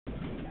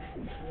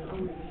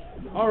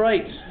All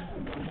right,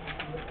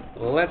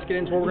 let's get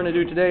into what we're going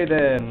to do today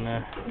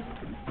then.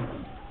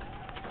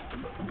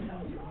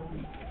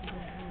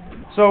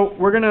 So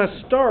we're going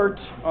to start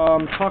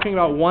talking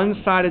about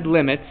one-sided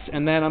limits,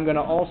 and then I'm going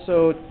to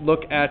also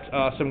look at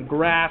some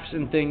graphs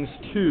and things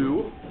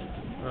too.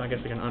 I guess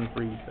we can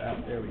unfreeze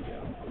that. There we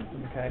go.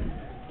 Okay.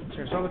 So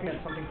we're going to start looking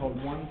at something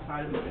called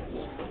one-sided limits,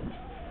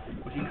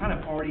 which you kind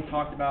of already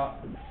talked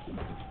about. And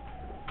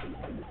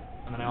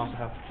then I also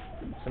have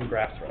some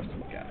graphs for us to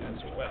look at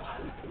as well.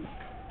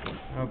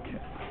 Okay.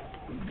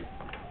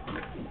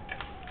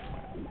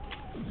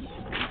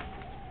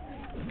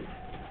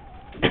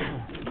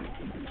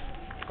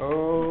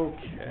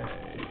 Okay,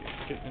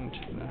 get into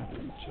that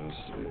in just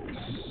a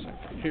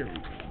second. Here we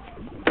go.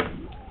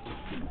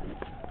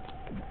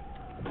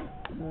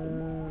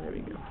 There we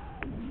go.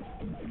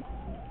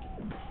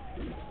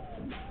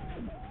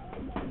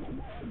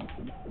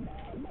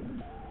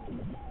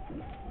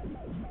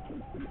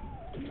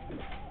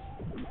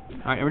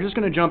 Alright, and we're just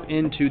going to jump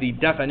into the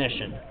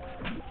definition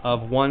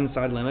of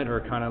one-side limit,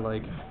 or kind of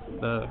like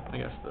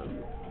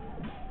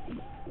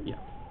yeah.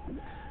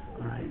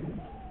 Alright.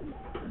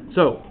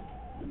 So,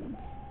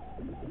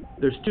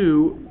 there's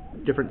two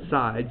different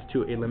sides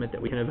to a limit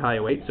that we can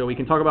evaluate. So we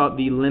can talk about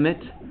the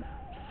limit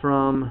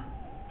from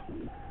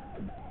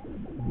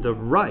the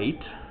right.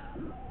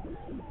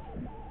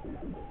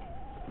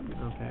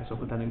 Okay, so I'll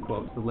put that in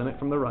quotes. The limit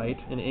from the right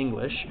in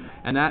English.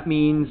 And that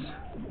means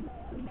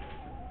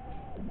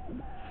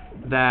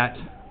that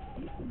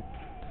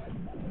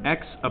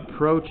x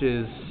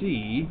approaches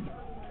c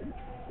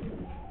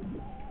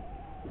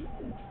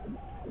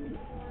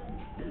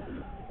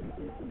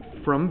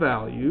from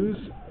values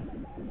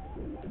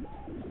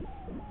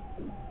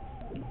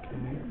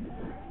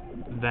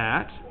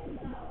that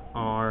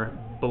are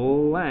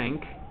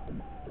blank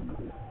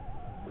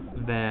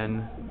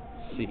than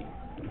c.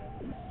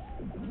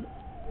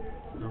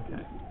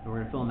 Okay, so we're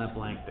going to fill in that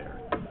blank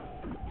there.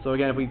 So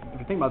again, if you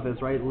think about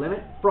this, right,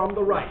 limit from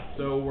the right.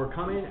 So we're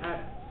coming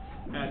at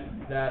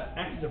that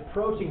x is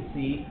approaching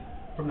c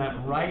from that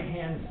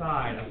right-hand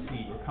side of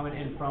c. We're coming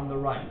in from the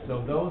right.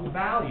 So those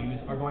values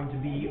are going to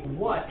be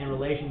what in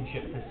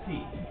relationship to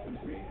c?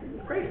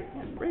 Greater.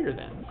 Yeah, greater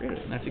than. Greater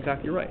than. That's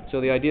exactly right.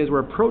 So the idea is we're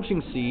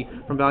approaching c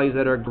from values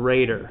that are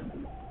greater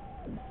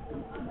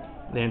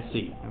than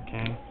c.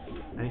 Okay?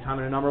 Anytime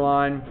in a number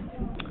line,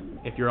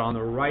 if you're on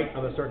the right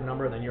of a certain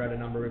number, then you're at a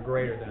number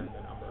greater than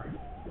the number.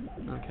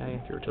 Okay,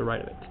 if you're to the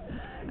right of it.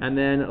 And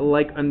then,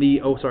 like on the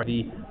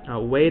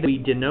way that we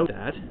denote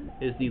that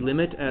is the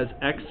limit as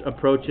x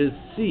approaches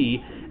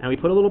c, and we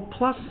put a little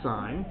plus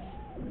sign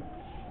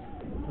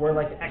where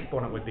like the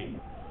exponent would be.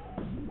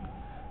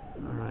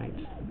 All right.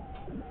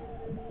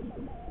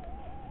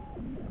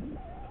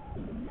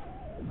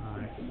 All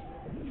right.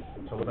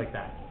 So it looks like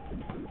that.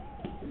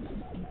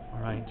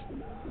 All right.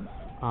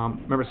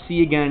 Remember,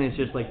 c again is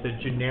just like the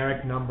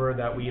generic number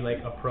that we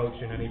like approach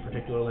in any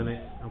particular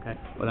limit. Okay,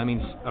 well that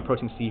means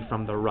approaching c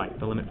from the right,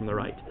 the limit from the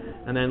right.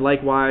 And then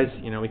likewise,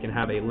 we can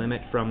have a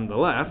limit from the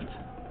left.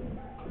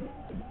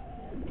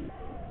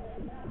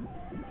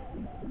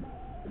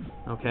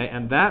 Okay,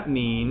 and that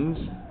means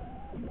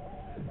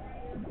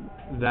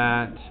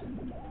that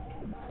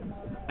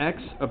x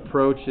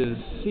approaches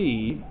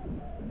c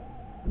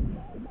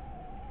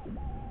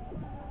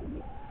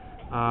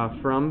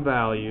from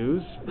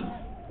values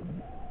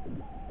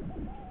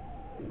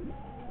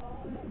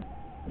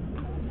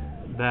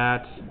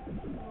that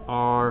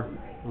are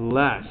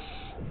less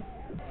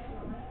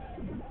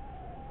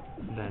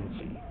than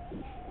c.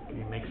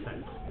 Okay, makes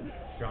sense.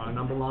 If you're on a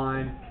number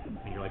line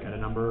and you're like at a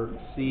number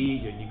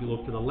c, and you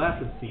look to the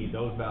left of c,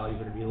 those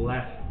values are going to be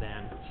less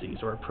than c.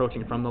 So we're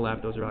approaching from the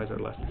left, those values are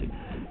less than c.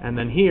 And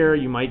then here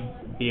you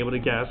might be able to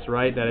guess,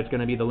 right, that it's going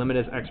to be the limit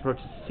as x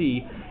approaches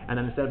c, and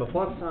then instead of a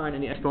plus sign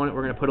in the exponent,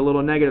 we're going to put a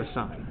little negative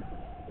sign.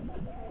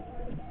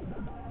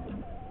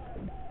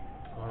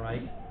 All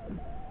right.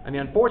 And the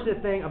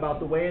unfortunate thing about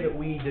the way that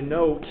we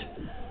denote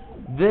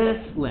this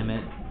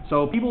limit,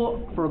 so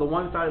people for the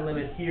one-sided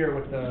limit here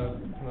with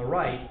from the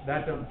right,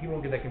 people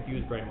don't get that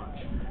confused very much.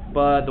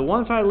 But the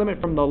one-sided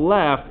limit from the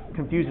left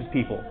confuses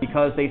people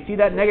because they see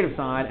that negative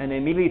sign and they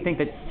immediately think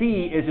that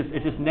c is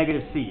just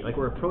negative c, like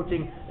we're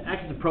approaching,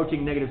 x is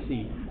approaching negative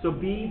c. So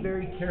be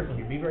very careful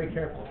here. Be very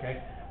careful,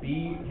 okay?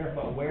 Be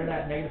careful about where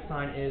that negative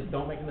sign is.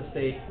 Don't make the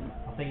mistake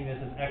of thinking this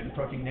is x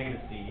approaching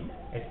negative c.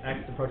 It's x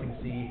approaching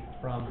c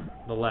from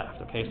the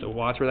left. Okay, so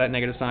watch where that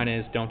negative sign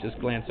is. Don't just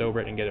glance over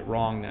it and get it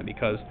wrong then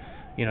because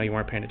you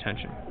weren't paying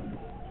attention.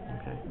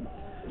 Okay.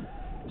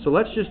 So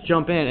let's just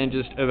jump in and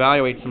just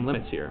evaluate some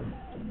limits here.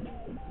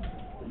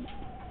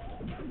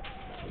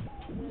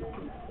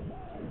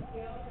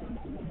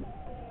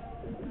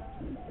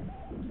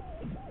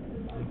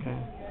 Okay.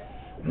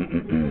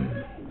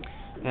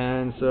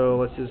 And so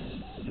let's just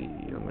see.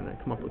 I'm going to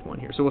come up with one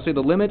here. So we'll say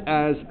the limit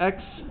as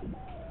x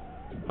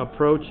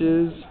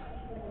approaches.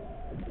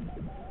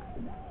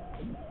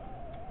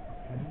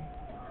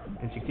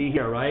 And you see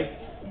here, right?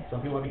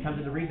 Some people might be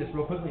tempted to read this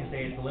real quickly and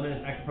say the limit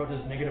as x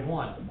approaches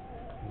 -1.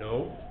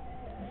 No.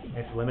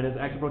 Its limit as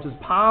x approaches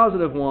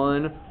positive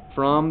 1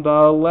 from the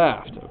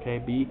left. Okay,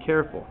 be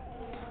careful.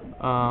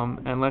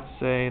 And let's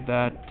say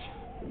that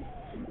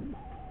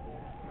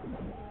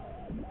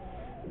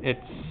it's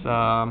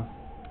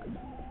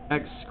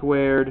x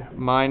squared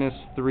minus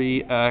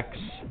 3x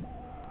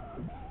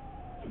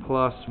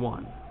plus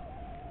 1.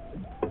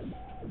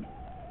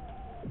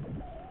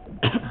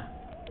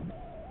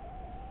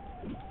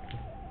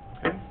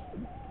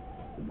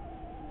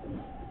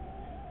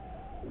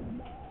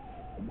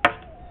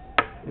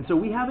 And so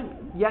we haven't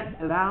yet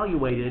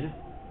evaluated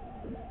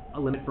a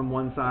limit from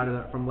one side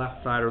or from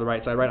left side or the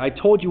right side, right? I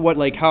told you what,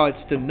 like, how it's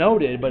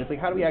denoted, but it's like,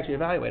 how do we actually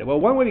evaluate it? Well,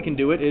 one way we can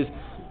do it is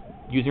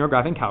using our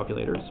graphing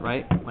calculators,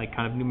 right? Like,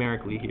 kind of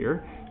numerically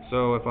here.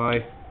 So if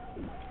I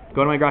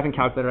go to my graphing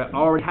calculator, I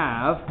already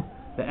have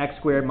the x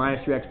squared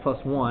minus 3x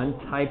plus 1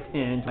 typed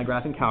into my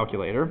graphing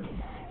calculator.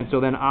 And so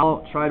then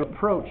I'll try to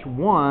approach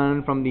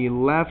 1 from the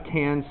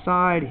left-hand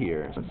side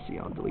here. So let's see,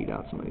 I'll delete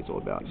out some of these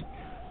old values.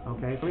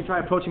 Okay, so let me try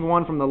approaching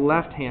 1 from the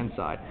left-hand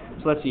side.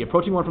 So let's see,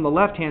 approaching 1 from the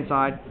left-hand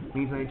side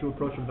means I need to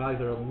approach from values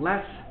that are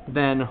less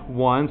than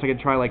 1. So I could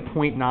try like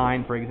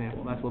 0.9, for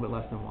example. That's a little bit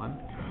less than 1.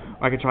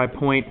 Or I could try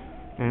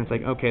and it's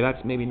like, okay,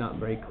 that's maybe not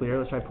very clear.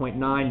 Let's try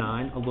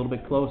 0.99, a little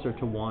bit closer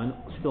to 1,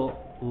 still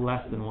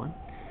less than 1.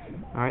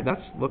 All right,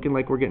 that's looking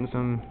like we're getting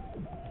some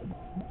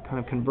kind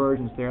of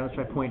convergence there. Let's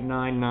try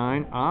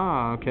 0.99.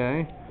 Ah,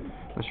 okay.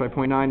 Let's try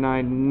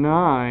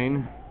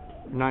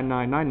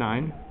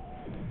 0.999.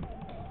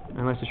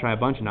 And let's just try a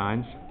bunch of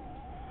 9s.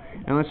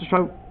 And let's just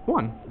try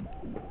 1.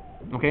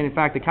 Okay, and in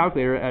fact, the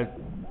calculator at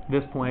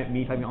this point,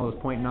 me typing all those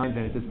 0.9s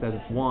in, it just says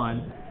it's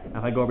 1. And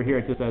if I go over here,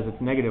 it just says it's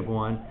negative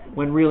 1.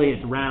 When really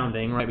it's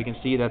rounding, right? We can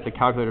see that the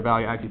calculator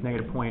value actually is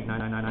negative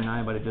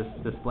 0.99999, but it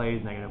just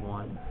displays negative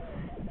 1.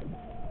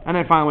 And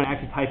then finally, when I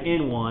actually type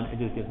in 1, it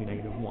just gives me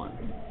negative 1.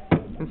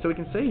 And so we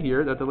can say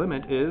here that the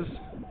limit is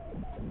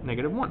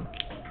negative 1.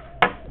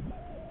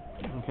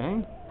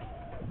 Okay?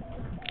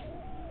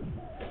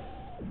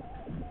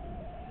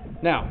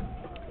 Now,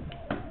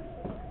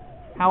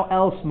 how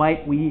else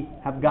might we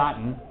have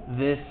gotten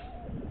this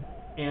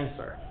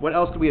answer? What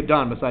else could we have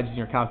done besides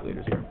using our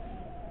calculators here?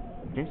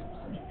 Okay?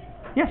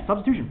 Yes,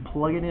 substitution.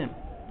 Plug it in.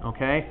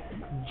 Okay?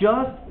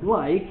 Just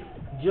like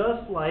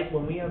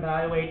when we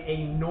evaluate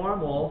a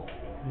normal,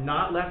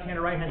 not left-hand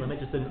or right-hand limit,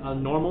 just a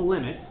normal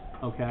limit,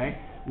 okay,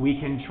 we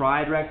can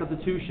try direct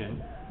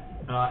substitution,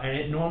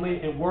 and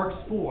it works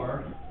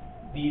for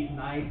these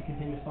nice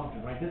continuous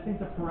functions, right? This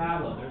thing's a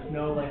parabola. There's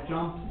no like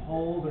jumps,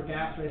 holes, or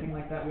gaps or anything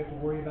like that we have to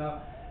worry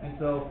about. And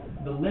so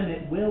the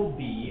limit will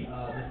be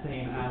the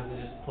same as it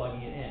is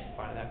plugging it in,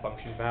 finding that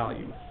function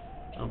value.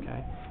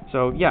 Okay.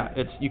 So yeah,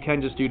 you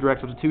can just do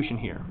direct substitution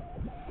here.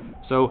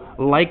 So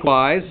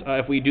likewise,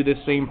 if we do this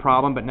same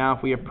problem, but now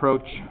if we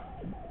approach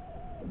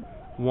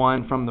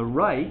 1 from the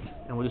right,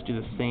 and we'll just do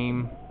the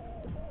same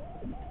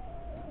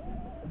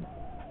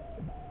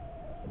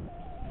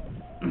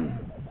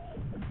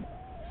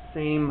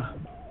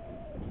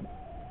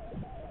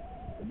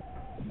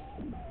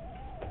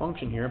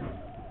function here,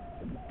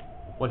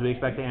 what do we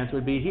expect the answer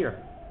would be here?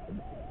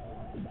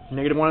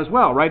 Negative 1 as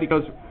well, right?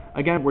 Because,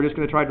 again, we're just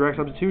going to try direct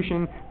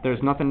substitution.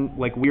 There's nothing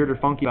like weird or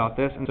funky about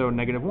this, and so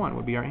negative 1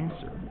 would be our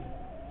answer.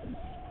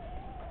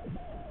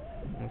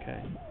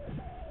 Okay.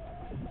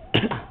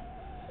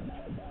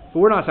 But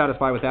we're not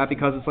satisfied with that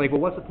because it's like,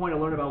 well, what's the point of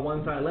learning about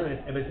one-sided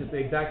limits if it's just the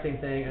exact same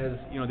thing as,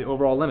 the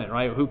overall limit,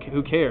 right?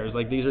 Who cares?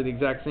 Like, these are the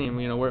exact same.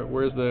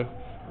 Where's the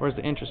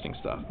interesting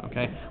stuff?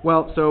 Okay.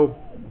 Well, so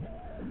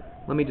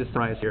let me just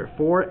summarize here.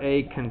 For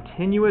a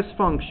continuous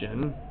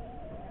function,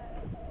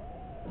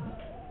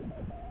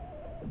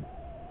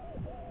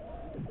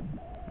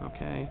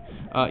 okay,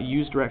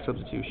 use direct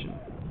substitution.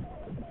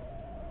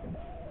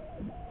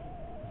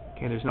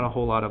 Okay, there's not a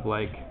whole lot of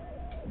like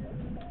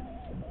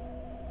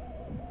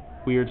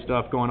weird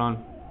stuff going on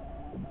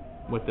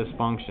with this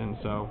function,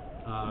 so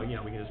we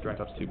can just direct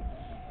substitute.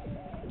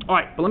 All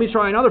right, but let me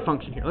try another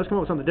function here. Let's come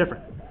up with something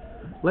different.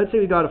 Let's say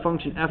we got a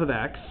function f of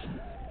x,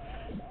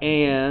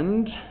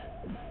 and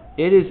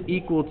it is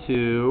equal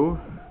to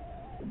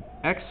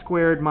x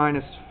squared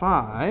minus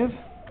 5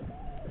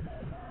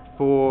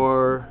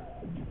 for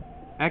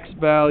x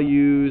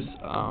values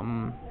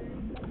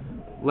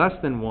less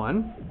than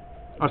 1.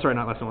 Oh, sorry,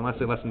 not less than 1. Let's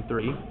say less than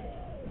 3.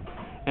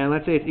 And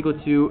let's say it's equal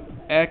to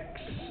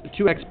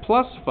 2x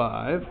plus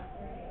 5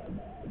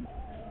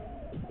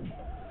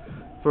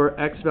 for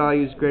x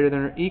values greater than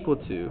or equal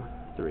to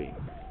 3.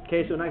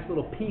 Okay, so a nice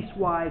little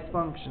piecewise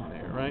function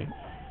there, right?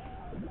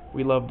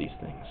 We love these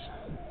things.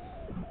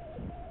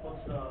 Is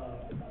it the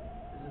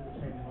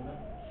same limit?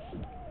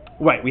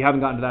 Right, we haven't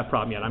gotten to that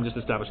problem yet. I'm just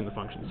establishing the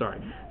function, sorry.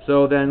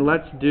 So then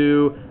let's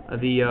do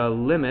the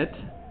limit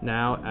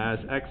now as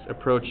x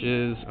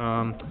approaches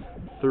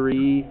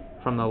 3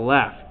 from the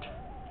left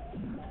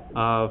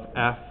of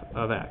f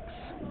of x.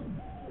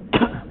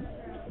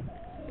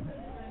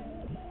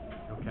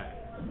 Okay.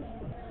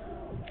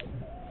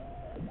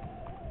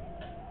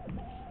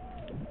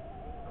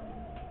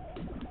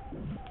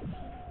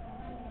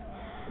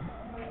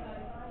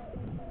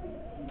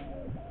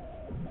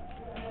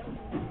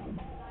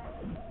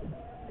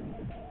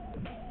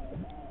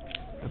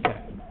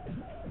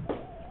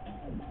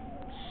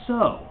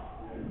 So,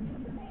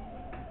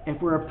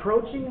 if we're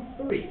approaching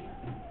 3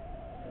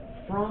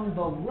 from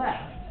the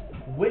left,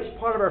 which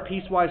part of our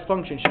piecewise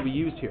function should we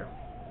use here?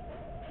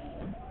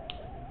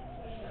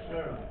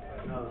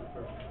 No, the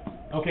first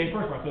one. Okay,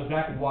 first one. So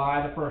exactly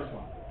why the first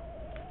one?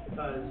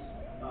 Because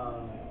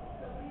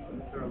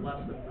if there are less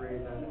than 3,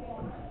 then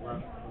it's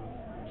left from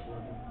each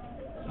level.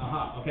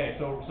 Okay,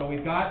 so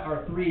we've got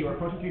our 3. We're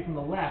approaching 3 from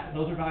the left.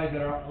 Those are values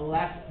that are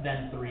less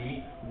than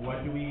 3.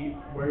 Where do we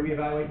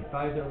evaluate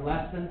values that are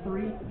less than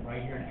 3?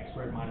 Right here in x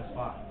squared minus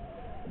 5.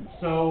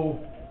 So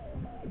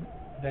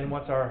then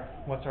what's our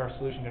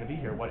solution going to be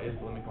here? What is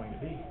the limit going to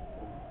be?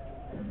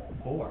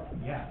 4.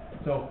 Yeah.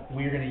 So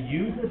we're going to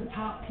use this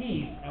top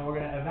piece and we're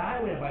going to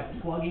evaluate it by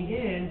plugging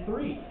in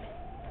 3.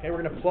 Okay,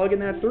 we're going to plug in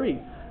that 3.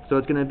 So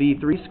it's going to be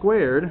 3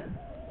 squared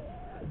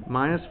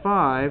minus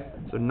 5,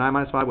 so 9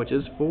 minus 5, which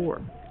is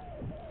 4.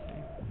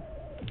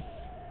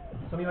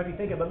 Some of you might be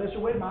thinking, but Mr.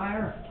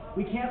 Whitmire,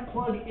 we can't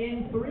plug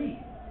in 3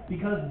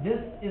 because this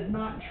is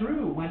not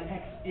true when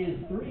x is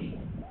 3.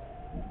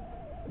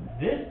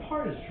 This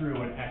part is true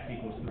when x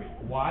equals 3.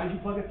 Why did you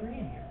plug a 3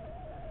 in here?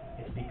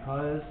 It's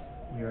because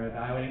we are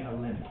evaluating a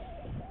limit.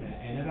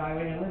 And in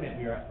evaluating a limit,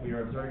 we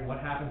are observing what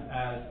happens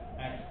as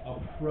x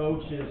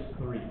approaches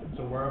 3.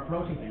 So we're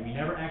approaching 3. We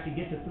never actually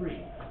get to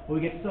 3. But we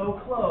get so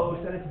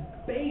close that it's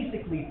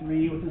basically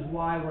 3, which is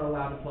why we're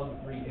allowed to plug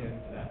the 3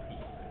 into that piece.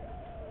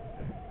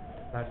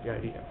 That's the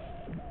idea.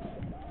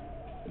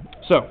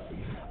 So,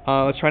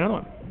 let's try another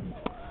one.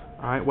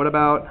 All right, what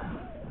about,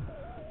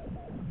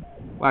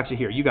 well, actually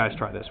here, you guys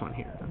try this one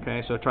here.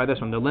 Okay, so try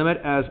this one. The limit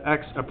as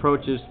x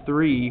approaches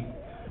 3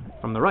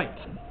 from the right.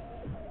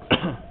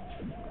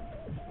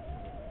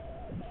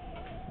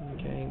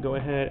 Okay, go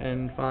ahead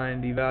and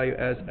find the value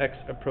as x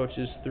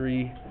approaches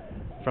 3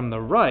 from the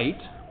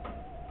right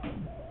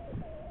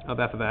of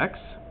f of x.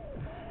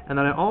 And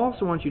then I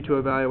also want you to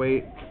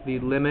evaluate the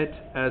limit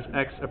as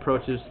x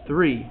approaches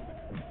 3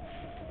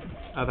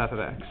 of f of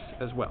x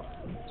as well.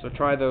 So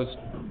try those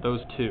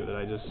two that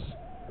I just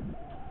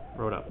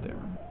wrote up there.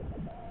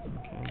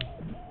 Okay.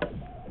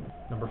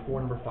 Number 4,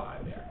 number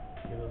 5 there.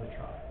 Give those a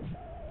try.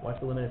 What's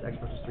the limit as x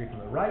approaches 3 from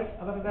the right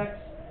of f of x?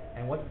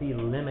 And what's the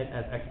limit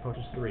as x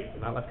approaches 3?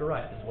 Not left or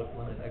right. This is what's the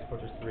limit as x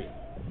approaches 3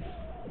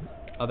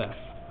 of f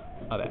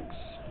of x.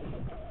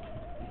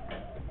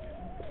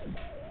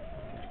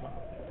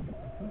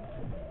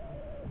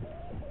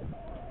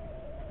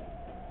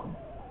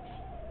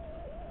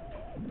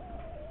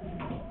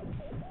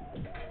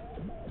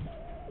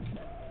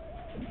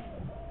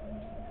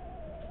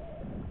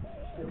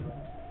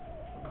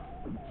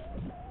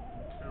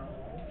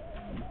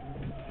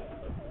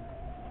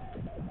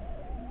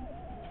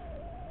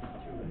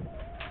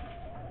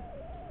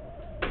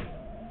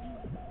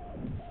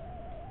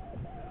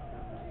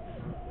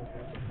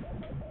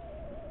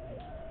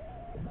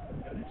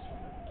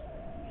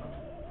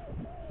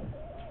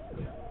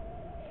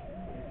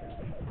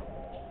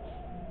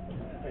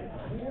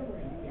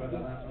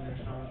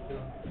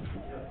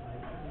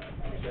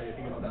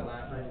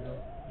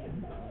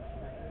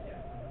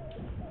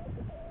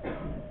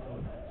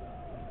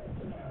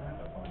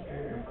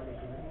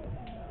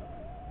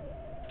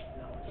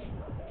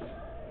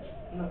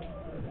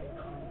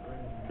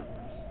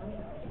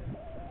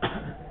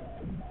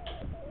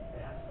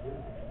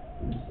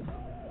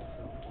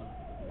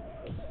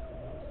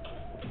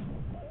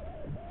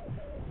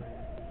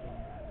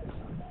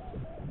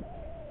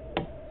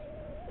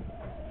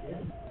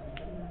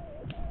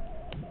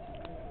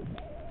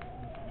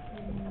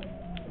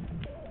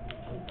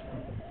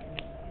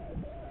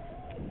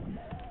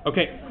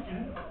 Okay.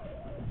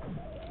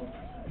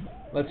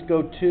 Let's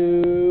go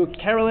to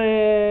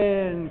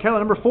Carolyn. Carolyn,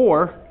 number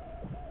 4.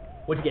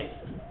 What'd you get?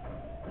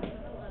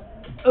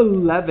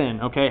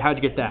 11. Okay, how'd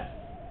you get that?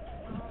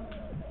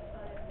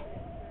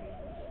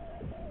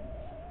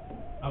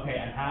 Okay,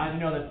 and how did you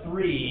know that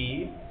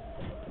 3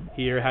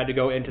 here had to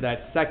go into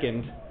that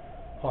second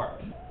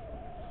part?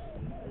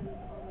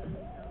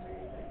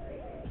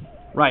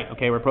 Right,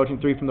 okay, we're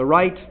approaching 3 from the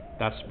right.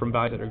 That's from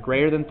values that are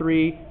greater than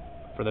 3.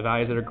 For the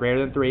values that are greater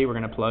than 3, we're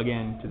going to plug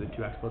in to the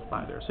 2x plus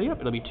 5 there. So, yep,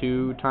 it'll be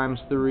 2 times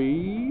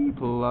 3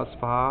 plus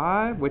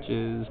 5, which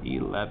is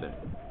 11.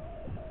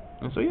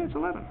 And so, yeah, it's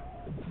 11.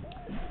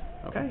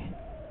 Okay.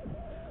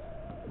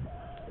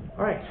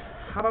 All right.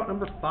 How about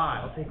number 5?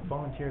 I'll take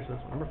volunteers for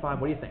this one. Number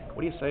 5, what do you think?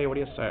 What do you say? What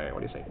do you say?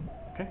 What do you say?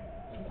 Okay.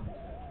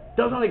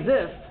 Does not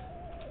exist.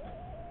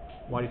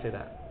 Why do you say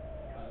that?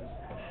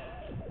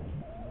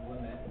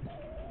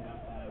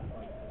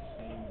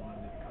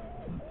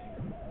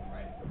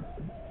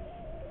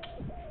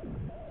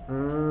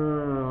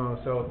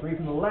 So 3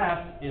 from the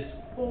left is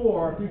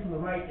 4, 3 from the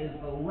right is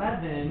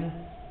 11.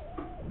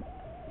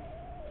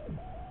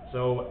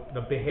 So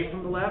the behavior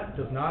from the left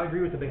does not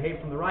agree with the behavior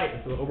from the right,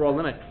 and so the overall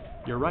limit,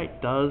 you're right,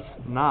 does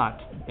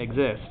not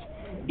exist.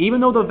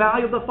 Even though the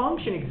value of the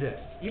function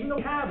exists, even though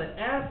we have that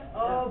f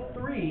of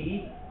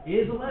 3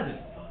 is 11,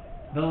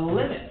 the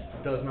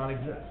limit does not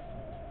exist.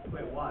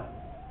 Wait, why?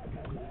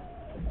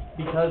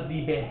 Because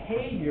the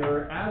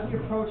behavior, as we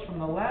approach from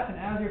the left and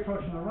as we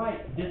approach from the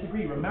right,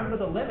 disagree. Remember,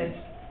 the limit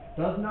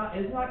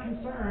is not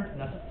concerned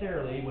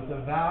necessarily with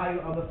the value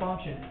of the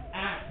function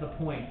at the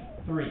point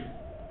 3.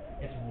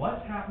 It's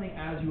what's happening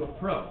as you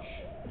approach.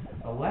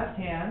 The left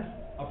hand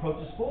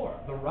approaches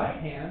 4. The right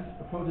hand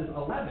approaches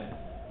 11.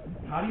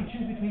 How do you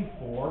choose between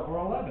 4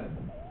 or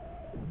 11?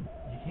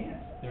 You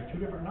can't. They're two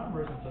different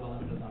numbers, and so the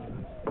limit does not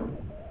exist.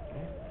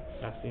 Okay?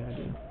 That's the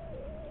idea.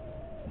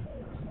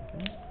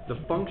 Okay? The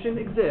function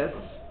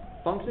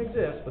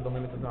exists, but the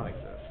limit does not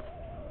exist.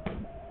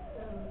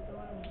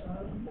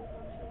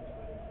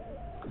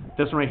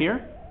 This one right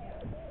here?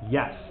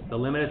 Yes. The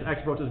limit as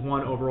x approaches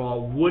 1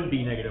 overall would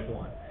be negative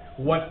 1.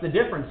 What's the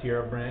difference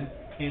here, Bryn?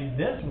 In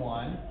this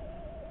one,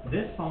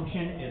 this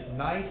function is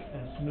nice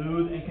and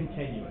smooth and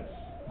continuous,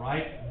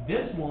 right?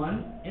 This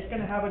one, it's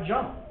going to have a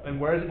jump. And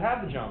where does it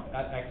have the jump?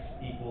 At x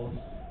equals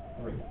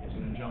 3. It's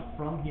going to jump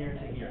from here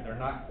to here. They're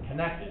not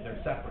connected. They're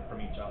separate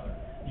from each other.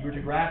 If you were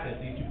to graph this,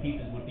 these two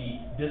pieces would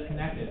be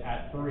disconnected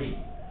at 3.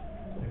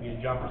 Maybe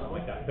a jump or something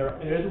like that. There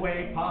is a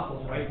way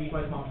possible to write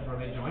piecewise functions where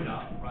they join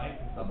up, right,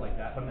 and stuff like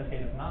that. But in this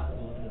case, it's not. So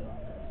we'll look at it on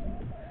this.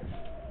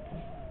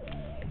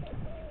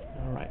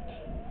 All right.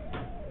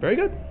 Very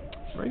good.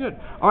 Very good.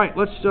 All right.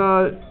 Let's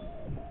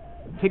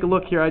take a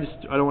look here. I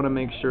don't want to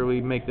make sure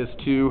we make this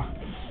too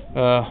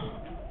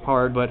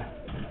hard, but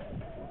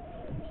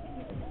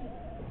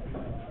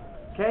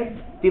okay.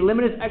 The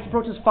limit as x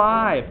approaches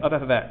 5 of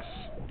f of x.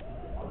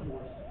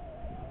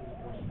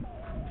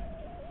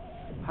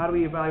 How do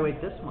we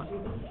evaluate this one?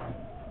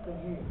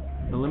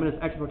 The limit as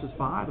x approaches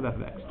 5 of f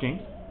of x.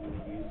 James?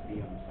 Use the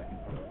second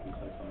part of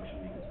piecewise function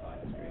because 5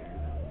 is greater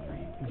than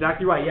 3.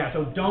 Exactly right. Yeah.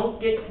 So don't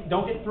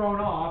get thrown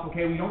off.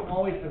 Okay. We don't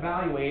always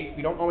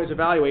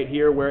evaluate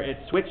here where it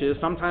switches.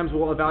 Sometimes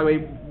we'll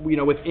evaluate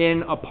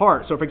within a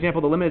part. So for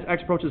example, the limit as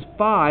x approaches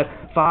 5.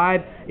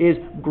 5 is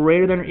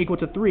greater than or equal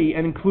to 3,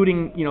 and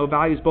including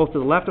values both to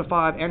the left of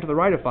 5 and to the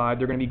right of 5,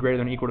 they're going to be greater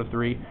than or equal to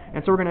 3.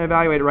 And so we're going to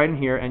evaluate it right in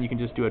here, and you can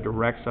just do a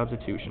direct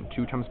substitution.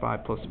 2 times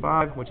 5 plus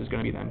 5, which is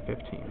going to be then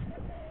 15.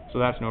 So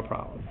that's no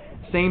problem.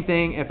 Same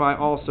thing if I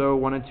also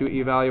wanted to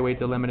evaluate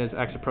the limit as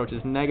x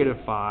approaches negative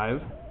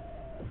 5.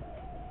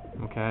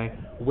 Okay,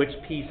 which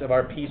piece of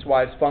our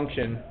piecewise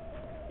function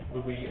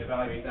would we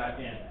evaluate that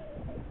in?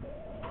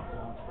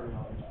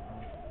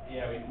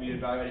 Yeah, we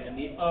evaluate it in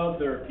the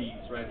other piece,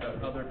 right?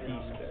 That other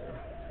piece there.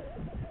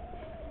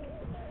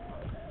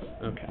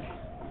 Okay,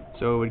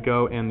 so it would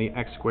go in the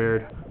x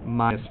squared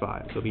minus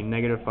 5. So it would be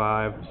negative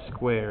 5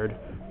 squared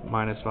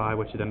minus 5,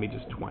 which would then be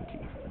just 20.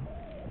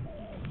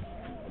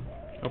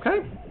 Okay?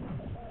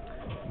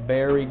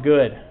 Very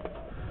good.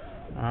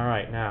 All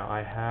right, now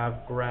I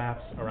have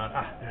graphs around.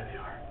 There they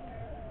are.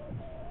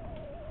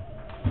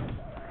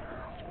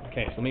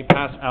 Okay, so let me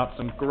pass out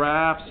some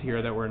graphs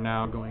here that we're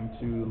now going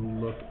to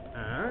look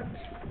at.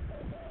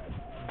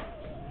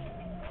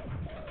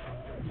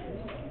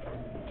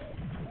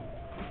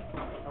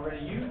 We're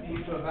going to use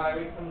these to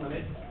evaluate some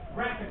limits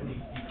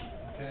graphically speaking.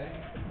 Okay?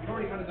 We've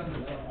already kind of done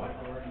this somewhat,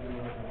 but we're going to do a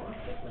little more.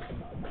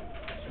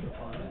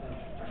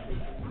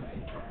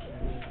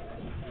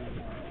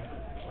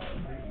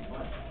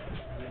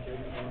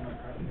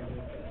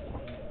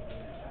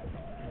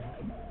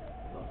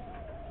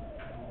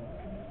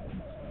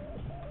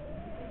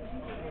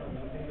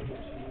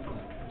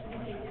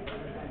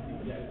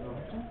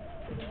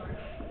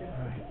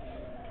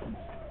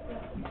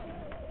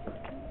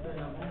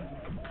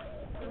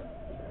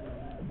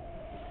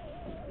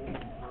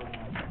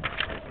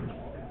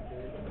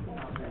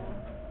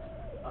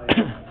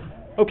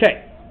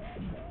 Okay,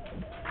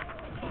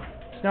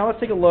 so now let's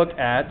take a look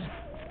at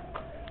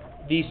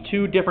these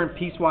two different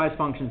piecewise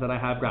functions that I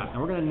have graphed. And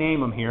we're going to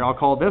name them here. I'll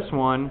call this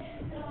one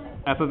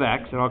f of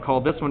x, and I'll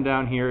call this one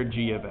down here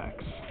g of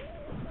x.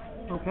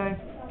 Okay,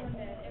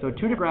 so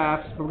two different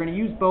graphs, but we're going to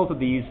use both of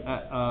these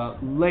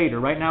later.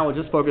 Right now we'll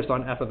just focus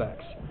on f of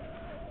x.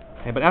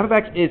 Okay, but f of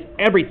x is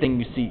everything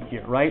you see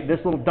here, right? This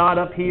little dot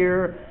up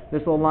here, this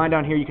little line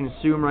down here, you can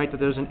assume, right, that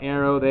there's an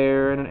arrow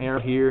there and an arrow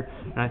here.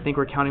 And I think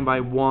we're counting by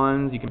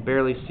ones. You can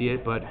barely see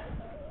it, but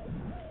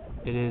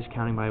it is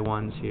counting by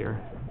ones here.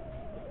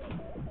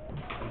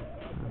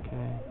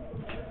 Okay.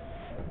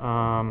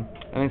 And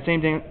then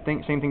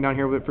same thing down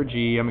here for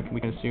g. I mean,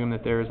 we can assume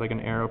that there's like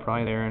an arrow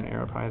probably there, an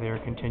arrow probably there,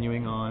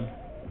 continuing on.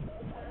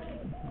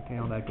 Okay,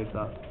 all that good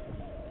stuff.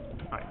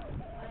 All right.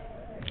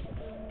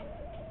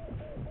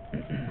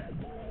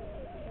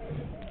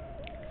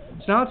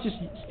 So now let's just,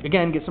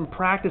 again, get some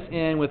practice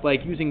in with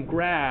like using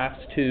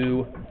graphs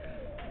to,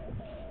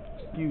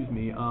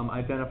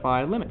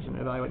 identify limits and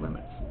evaluate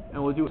limits.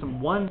 And we'll do some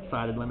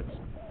one-sided limits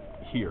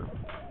here.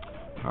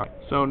 All right,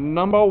 so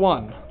number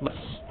one, let's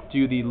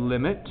do the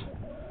limit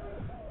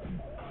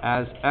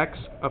as x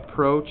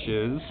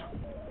approaches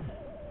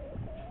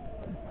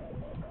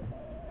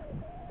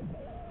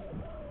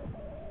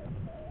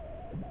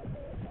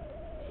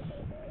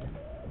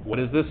what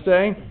does this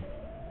say?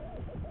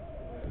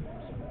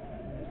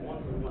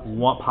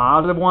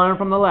 Positive 1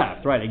 from the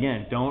left. Right,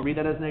 again, don't read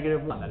that as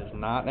negative 1. That is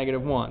not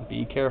negative 1.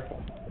 Be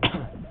careful.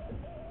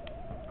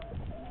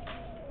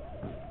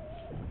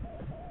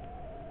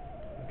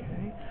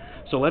 Okay.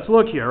 So let's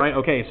look here, right?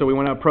 Okay, so we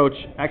want to approach,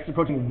 x is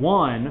approaching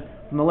 1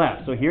 from the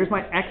left. So here's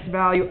my x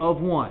value of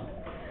 1.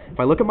 If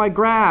I look at my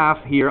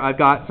graph here, I've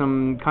got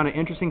some kind of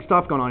interesting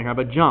stuff going on here. I have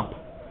a jump. All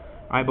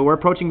right, but we're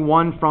approaching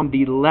 1 from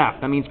the left.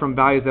 That means from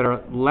values that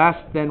are less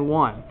than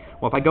 1.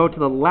 Well, if I go to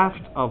the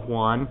left of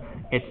 1,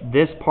 it's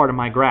this part of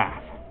my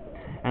graph.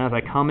 And as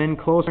I come in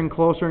closer and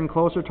closer and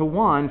closer to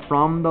 1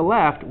 from the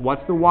left,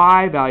 what's the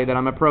y value that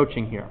I'm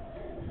approaching here?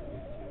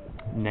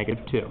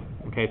 -2.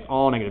 Okay, it's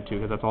all -2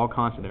 because that's all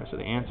constant there. So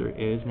the answer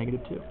is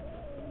 -2.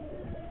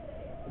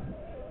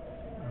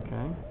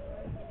 Okay.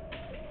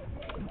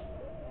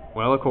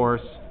 Well, of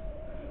course,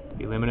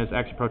 the limit as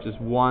x approaches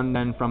 1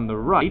 then from the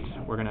right.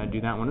 We're going to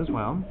do that one as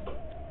well.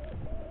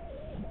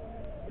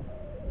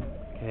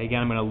 Okay,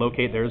 again, I'm going to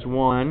locate, there's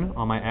 1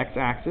 on my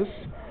x-axis.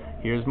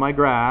 Here's my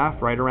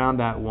graph right around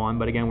that 1,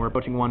 but again, we're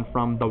approaching 1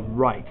 from the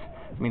right.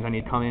 That means I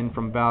need to come in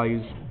from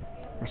values,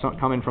 or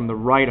come in from the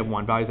right of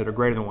 1, values that are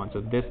greater than 1. So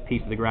this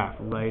piece of the graph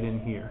right in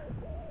here.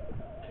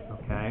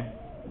 Okay?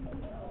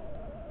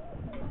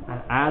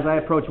 And as I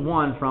approach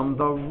 1 from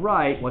the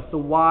right, what's the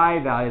y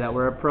value that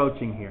we're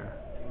approaching here?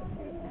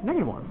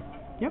 -1.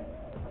 Yep,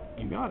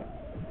 you got it.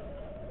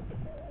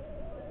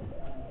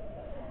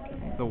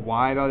 Okay. The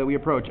y value that we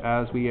approach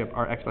as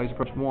our x values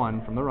approach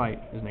 1 from the right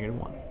is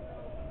 -1.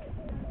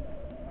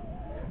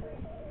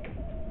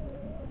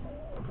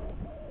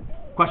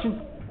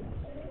 Questions?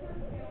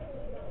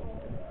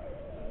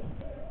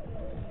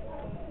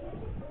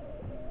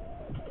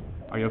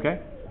 Are you okay,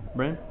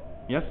 Brandon?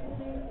 Yes?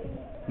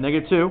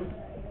 -2.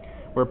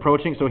 We're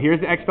approaching, so here's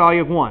the x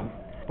value of 1.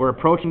 We're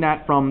approaching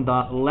that from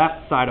the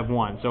left side of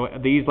 1. So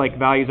these like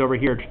values over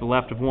here to the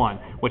left of 1,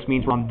 which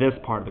means we're on this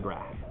part of the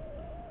graph.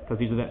 Because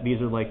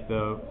these are like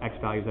the x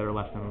values that are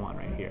less than 1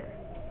 right here.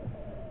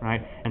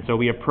 Right? And so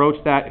we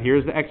approach that,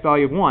 here's the x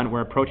value of 1,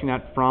 we're approaching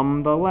that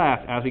from the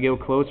left. As we go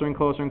closer and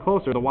closer and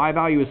closer, the y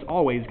value is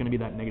always going to be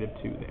that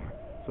 -2 there.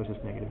 So it's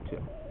just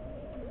 -2.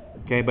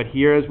 Okay, but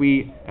here as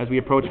we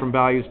approach from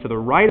values to the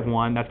right of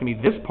 1, that's going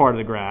to be this part of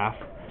the graph,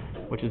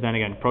 which is then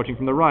again approaching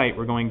from the right.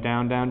 We're going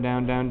down, down,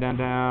 down, down, down,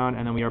 down,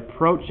 and then we are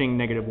approaching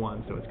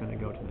 -1, so it's going to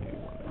go to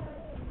 -1 now.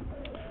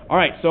 All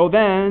right, so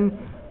then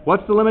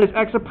what's the limit as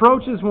x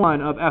approaches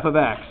 1 of f of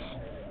x?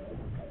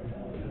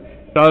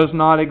 Does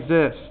not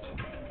exist.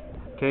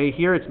 Okay,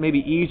 here it's maybe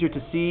easier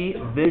to see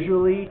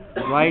visually,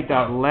 right?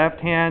 That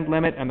left-hand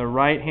limit and the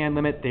right-hand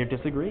limit, they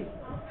disagree.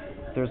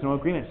 There's no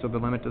agreement, so the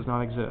limit does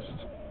not exist.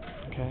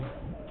 Okay.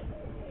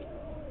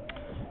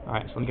 All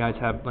right, so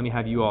let me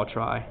have you all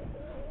try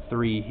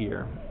 3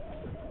 here.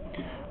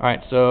 All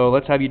right, so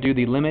let's have you do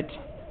the limit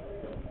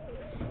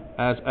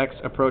as x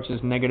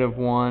approaches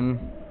 -1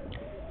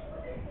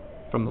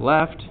 from the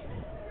left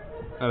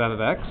of f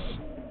of x.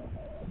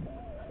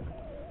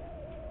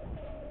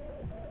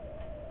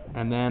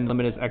 And then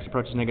limit as x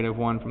approaches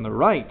 -1 from the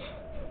right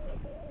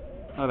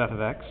of f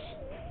of x.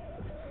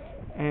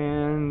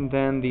 And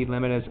then the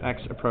limit as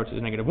x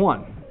approaches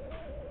 -1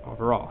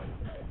 overall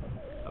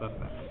of f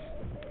of x.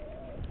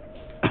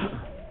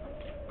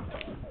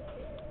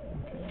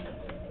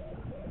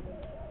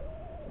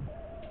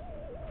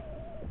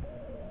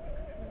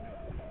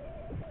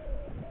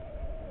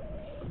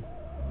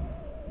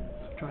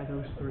 Let's try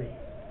those 3.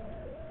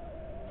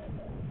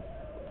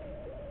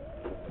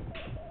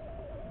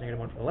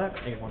 -1 from the left,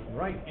 -1 from the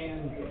right,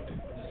 and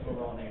just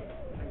overall negative.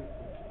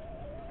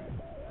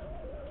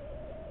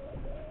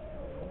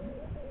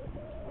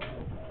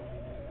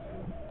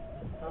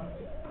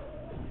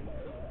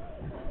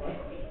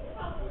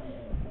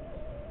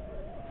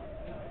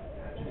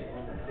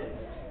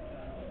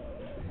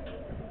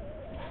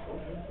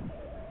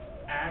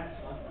 At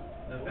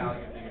the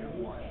value of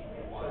 -1.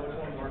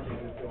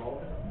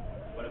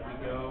 But if we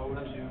go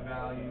to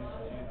values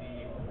to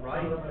the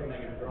right of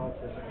 -1,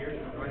 so here's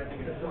the right of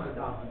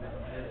 -1,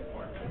 this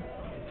part.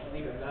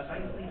 Leave it, I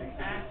just leave it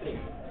at -1.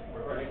 Or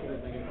I can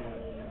leave it -1.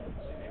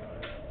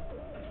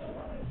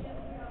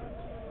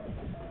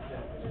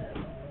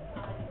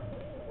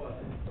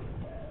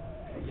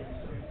 Yes.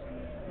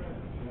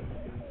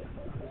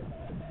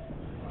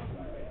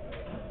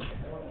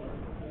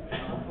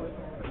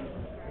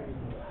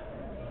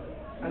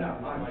 I know,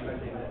 I'm not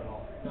saying that at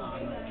all. No,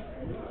 I'm not.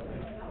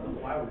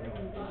 Why would you?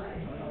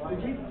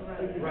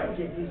 Right,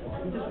 he just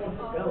wants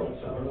to go,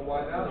 so. Why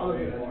not?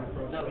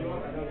 No,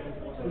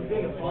 he's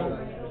being a follower.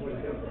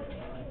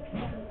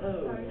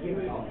 Oh, you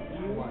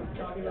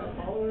talking about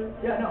follower?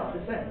 Yeah, no, I'm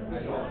just saying.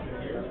 That's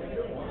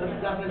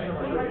the definition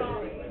of a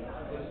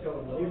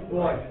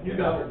you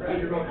go,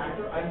 you're going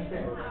after, I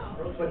understand.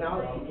 But now,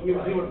 you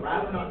would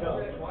rather not go.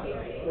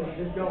 But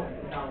you just don't,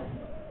 now,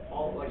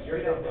 all, like, you're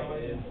going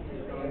is,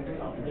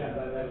 yeah,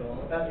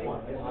 that's one.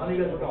 If none of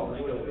you guys were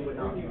going, we would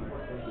not be.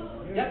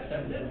 Yep,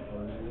 that's it.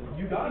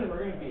 You got it, we're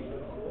going to be.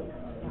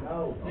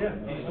 No. Yeah.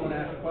 Do you just want to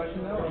ask a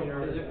question though,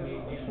 or is it, do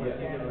you just want to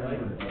take it right?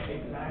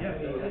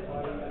 Exactly.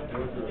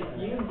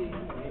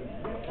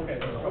 Okay.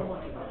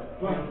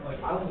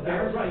 I was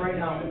there right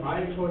now.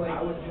 My choice,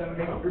 I was going to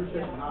make a group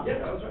session. Yeah,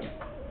 that was right.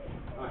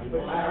 Alright,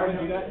 but I already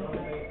do that.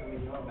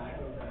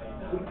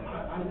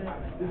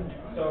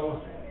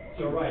 So,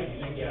 So right, you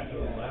think, yeah, so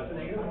left to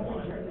negative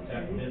 1,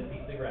 that's this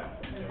piece of the graph.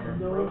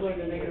 And we're approaching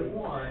the negative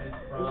 1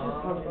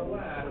 from the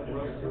left, and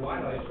your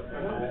y values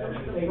are all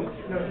negative 2.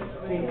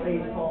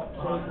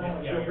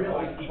 Yeah, you're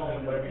always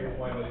equaling whatever your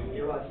y value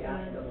is.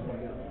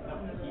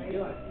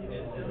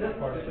 Is this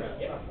part of the graph?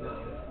 Yes.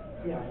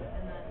 Yeah.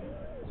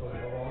 So the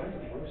overall is.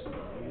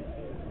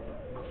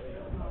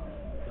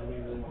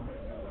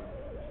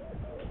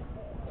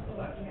 The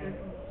left hand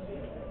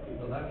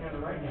and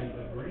the right hand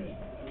agree.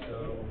 So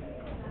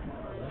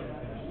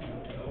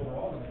the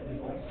overall limit is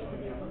also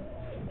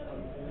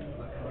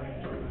left and right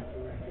hand.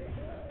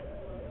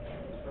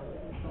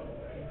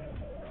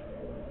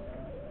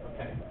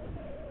 Okay.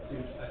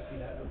 I see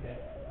that. Okay.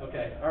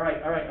 Okay. All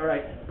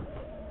right.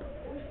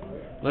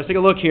 Let's take a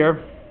look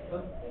here.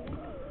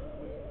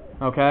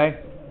 Okay.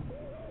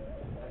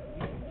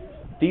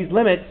 These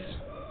limits,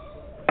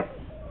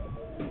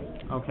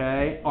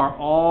 okay, are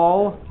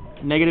all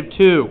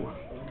 -2.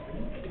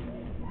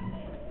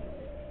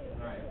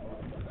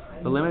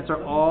 The limits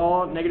are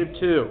all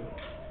 -2.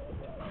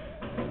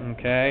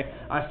 Okay.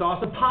 I saw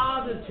some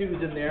positive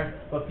 2's in there,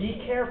 but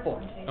be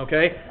careful.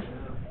 Okay.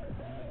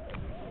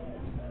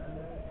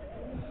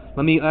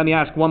 Let me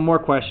ask one more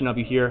question of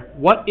you here.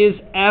 What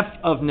is f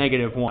of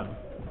 -1?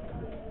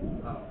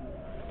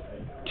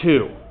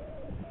 2.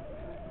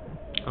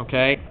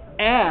 Okay.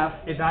 F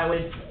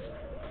evaluated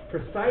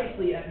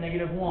precisely at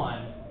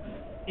 -1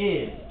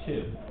 is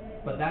 2.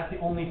 But that's the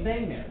only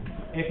thing there.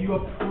 If you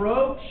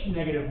approach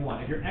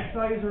 -1, if your x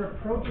values are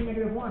approaching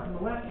 -1 from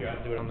the left, here, I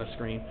have to do it on the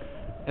screen.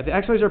 If the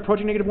x values are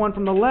approaching -1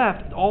 from the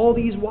left, all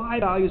these y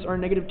values are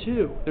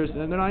 -2.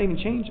 They're not even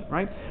changing,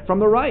 right? From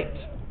the right,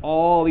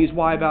 all these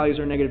y values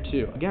are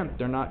 -2. Again,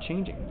 they're not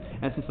changing.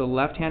 And since the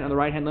left hand and the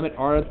right hand limit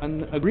are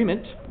in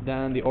agreement,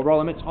 then the overall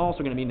limit is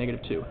also going to be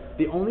 -2.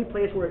 The only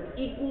place where it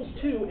equals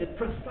 2 is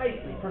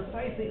precisely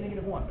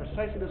 -1.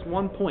 Precisely this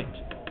one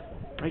point,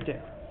 right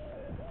there.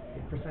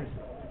 Okay, precisely.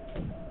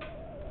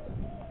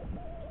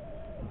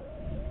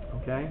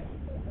 Okay?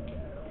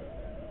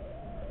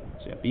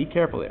 So yeah, be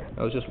careful there.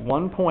 That was just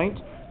one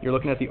point. You're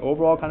looking at the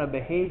overall kind of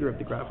behavior of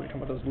the graph when you're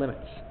talking about those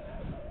limits.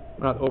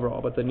 Well, not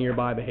overall, but the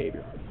nearby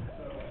behavior.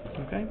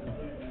 Okay?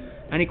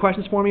 Any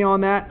questions for me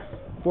on that?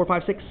 4,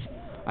 5, 6?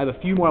 I have a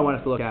few more I want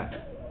us to look at.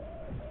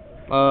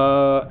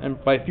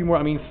 And by a few more,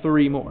 I mean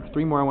 3 more.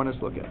 3 more I want us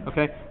to look at.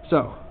 Okay?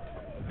 So,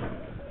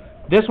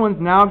 this one's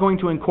now going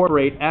to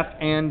incorporate f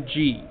and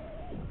g.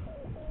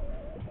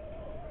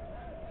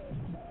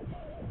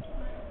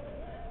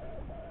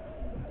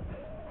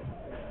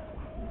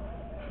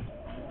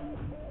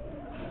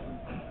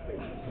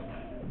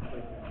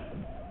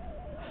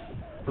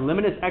 The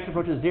limit as x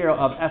approaches 0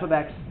 of f of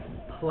x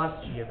plus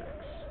g of x.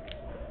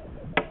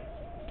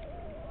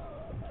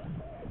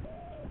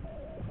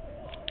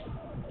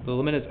 The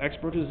limit as x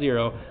approaches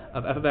 0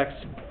 of f of x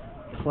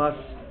plus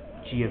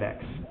g of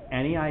x.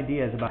 Any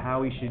ideas about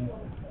how we should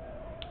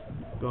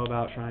go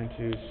about trying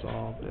to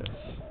solve this?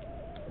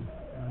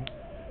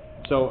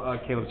 So,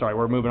 Caleb, sorry,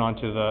 we're moving on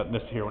to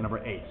this here,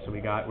 number 8. So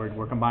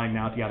we're combining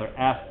now together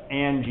f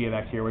and g of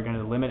x here. We're going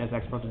to limit as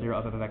x approaches 0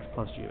 of f of x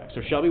plus g of x.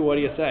 So Shelby, what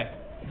do you say?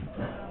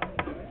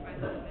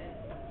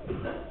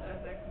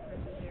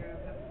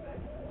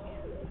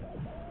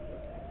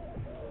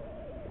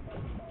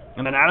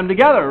 And then add them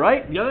together,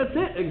 right? Yeah, that's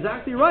it.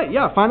 Exactly right.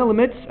 Yeah, find the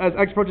limits as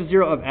x approaches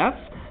 0 of f.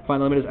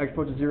 Find the limit as x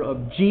approaches 0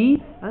 of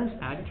g. And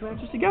just add the two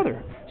answers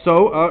together.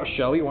 So,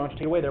 Shelby, why don't you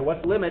take it away there?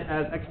 What's the limit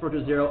as x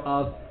approaches 0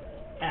 of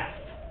f?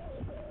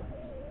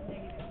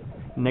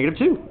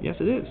 -2.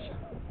 Yes, it is.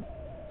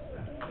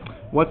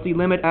 What's the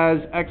limit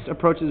as x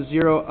approaches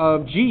 0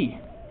 of g?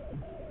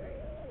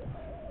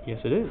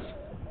 Yes, it is.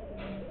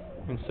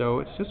 And so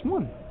it's just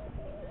 1.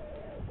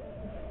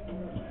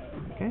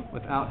 Okay,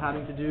 without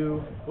having to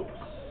do,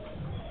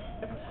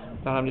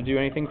 without having to do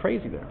anything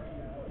crazy there.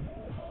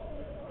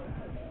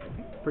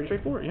 Pretty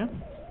straightforward, yeah?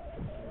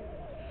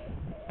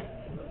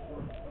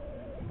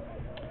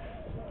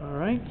 All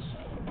right.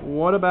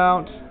 What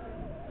about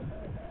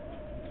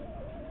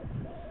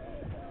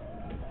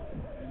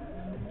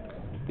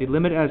the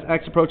limit as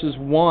x approaches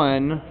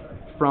 1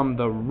 from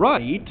the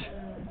right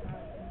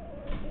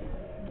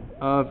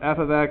of f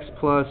of x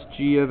plus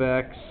g of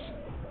x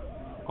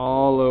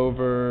all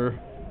over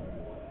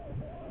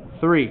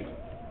 3?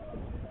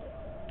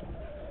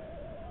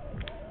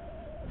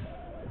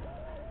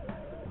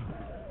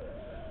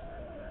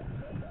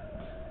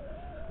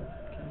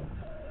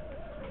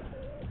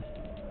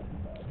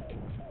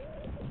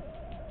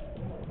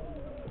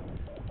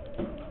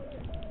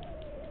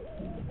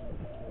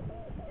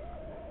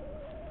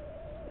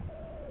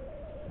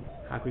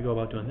 How can we go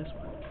about doing this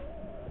one?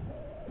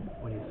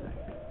 What do you say?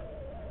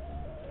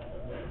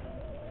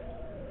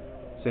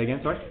 Say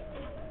again, sorry?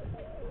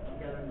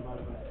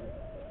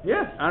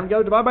 Yeah, add them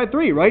together, divide by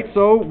 3, right?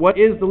 So what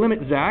is the limit,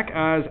 Zach,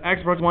 as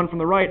x approaches 1 from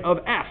the right of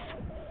f?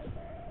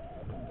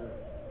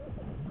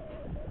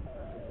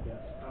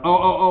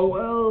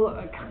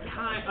 Well,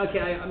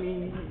 okay, I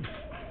mean,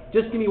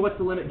 just give me what's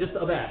the limit, just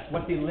of f.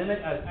 What's the limit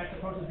as x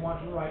approaches 1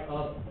 from the right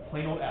of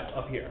plain old f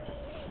up here?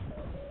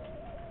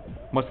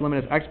 What's the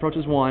limit as x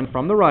approaches 1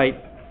 from the right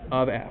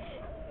of f?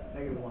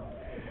 -1.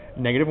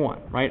 -1,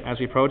 right? As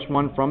we approach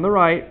 1 from the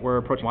right, we're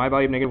approaching y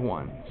value of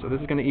 -1. So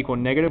this is going to equal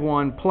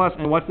 -1 plus,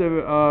 and what's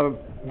the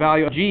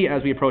value of g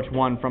as we approach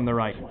 1 from the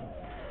right?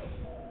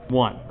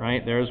 1,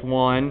 right? There's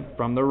 1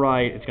 from the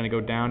right. It's going to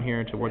go down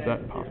here towards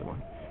that positive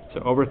 1. So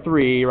over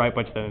 3, right,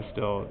 but then it's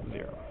still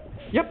 0.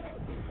 Yep.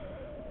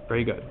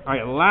 Very good. All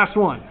right, last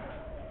one.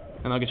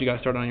 And I'll get you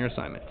guys started on your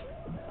assignment.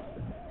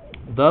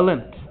 The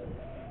limit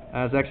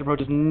as x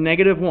approaches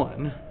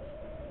 -1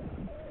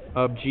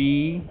 of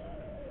g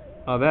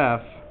of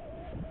f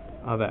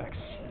of x.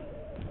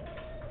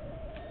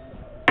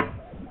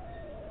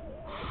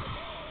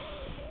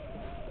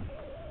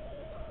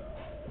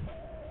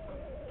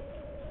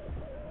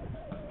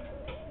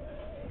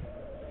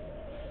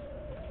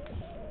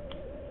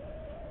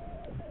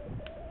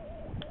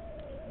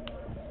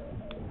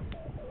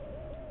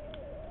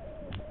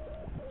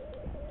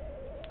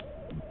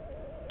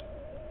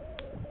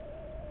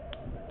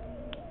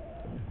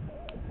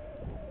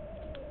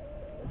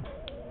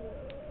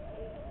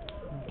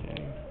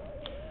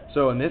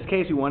 So in this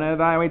case, we want to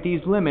evaluate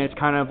these limits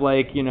kind of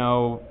like, I don't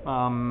know,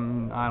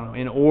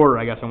 in order,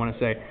 I guess I want to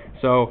say.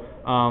 So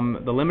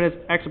the limit as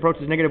x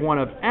approaches -1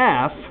 of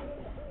f,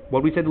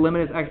 what we said the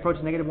limit as x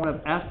approaches -1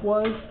 of f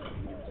was?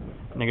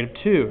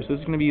 -2. So this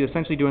is going to be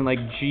essentially doing like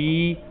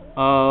g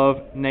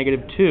of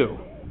 -2.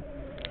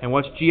 And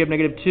what's g of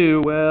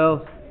 -2?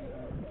 Well,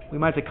 we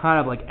might have to kind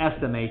of like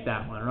estimate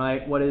that one,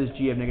 right? What is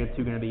g of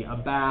 -2 going to be?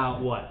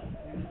 About what?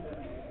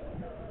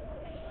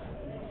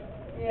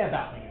 Yeah,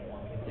 about -1.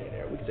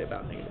 We can say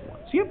about -1.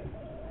 So, yep.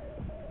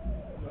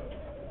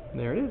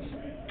 There it is.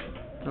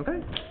 Okay.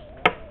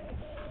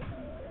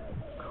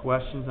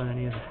 Questions on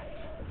any of that?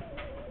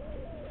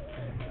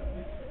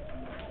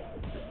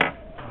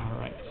 All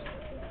right.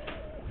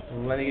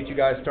 Let me get you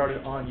guys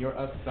started on your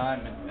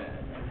assignment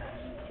then.